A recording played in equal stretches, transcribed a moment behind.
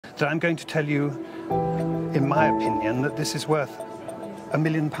that I'm going to tell you, in my opinion, that this is worth £1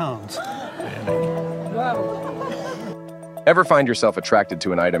 million. Wow. Ever find yourself attracted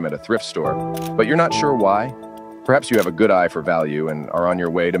to an item at a thrift store, but you're not sure why? Perhaps you have a good eye for value and are on your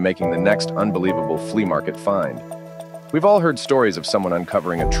way to making the next unbelievable flea market find. We've all heard stories of someone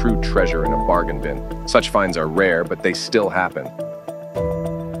uncovering a true treasure in a bargain bin. Such finds are rare, but they still happen.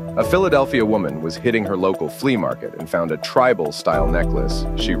 A Philadelphia woman was hitting her local flea market and found a tribal-style necklace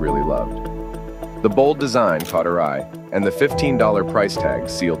she really loved. The bold design caught her eye, and the $15 price tag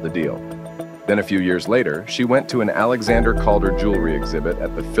sealed the deal. Then a few years later, she went to an Alexander Calder jewelry exhibit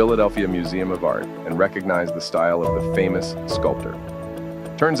at the Philadelphia Museum of Art and recognized the style of the famous sculptor.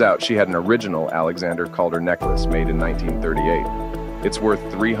 Turns out she had an original Alexander Calder necklace made in 1938. It's worth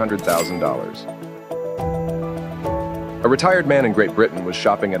 $300,000. A retired man in Great Britain was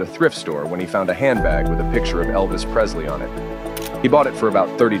shopping at a thrift store when he found a handbag with a picture of Elvis Presley on it. He bought it for about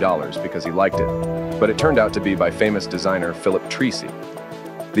 $30 because he liked it, but it turned out to be by famous designer Philip Treacy.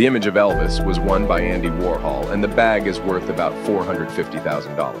 The image of Elvis was won by Andy Warhol, and the bag is worth about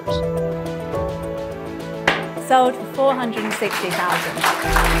 $450,000. Sold for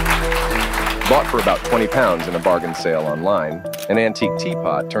 $460,000. Bought for about £20 in a bargain sale online, an antique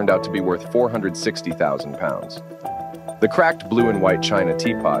teapot turned out to be worth £460,000. The cracked blue and white china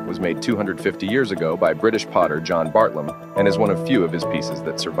teapot was made 250 years ago by British potter John Bartlam and is one of few of his pieces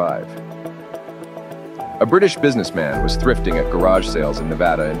that survive. A British businessman was thrifting at garage sales in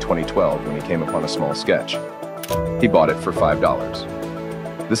Nevada in 2012 when he came upon a small sketch. He bought it for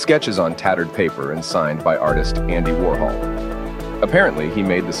 $5. The sketch is on tattered paper and signed by artist Andy Warhol. Apparently, he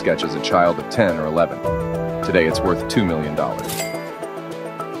made the sketch as a child of 10 or 11. Today, it's worth $2 million.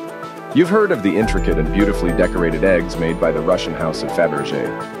 You've heard of the intricate and beautifully decorated eggs made by the Russian house of Fabergé.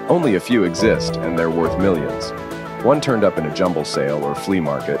 Only a few exist, and they're worth millions. One turned up in a jumble sale or flea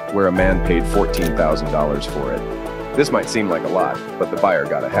market, where a man paid $14,000 for it. This might seem like a lot, but the buyer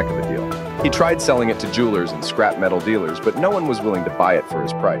got a heck of a deal. He tried selling it to jewelers and scrap metal dealers, but no one was willing to buy it for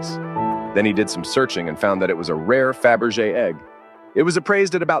his price. Then he did some searching and found that it was a rare Fabergé egg. It was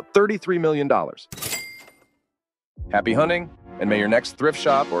appraised at about $33 million. Happy hunting, and may your next thrift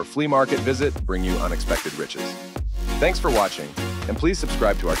shop or flea market visit bring you unexpected riches. Thanks for watching, and please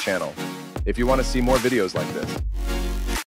subscribe to our channel if you want to see more videos like this.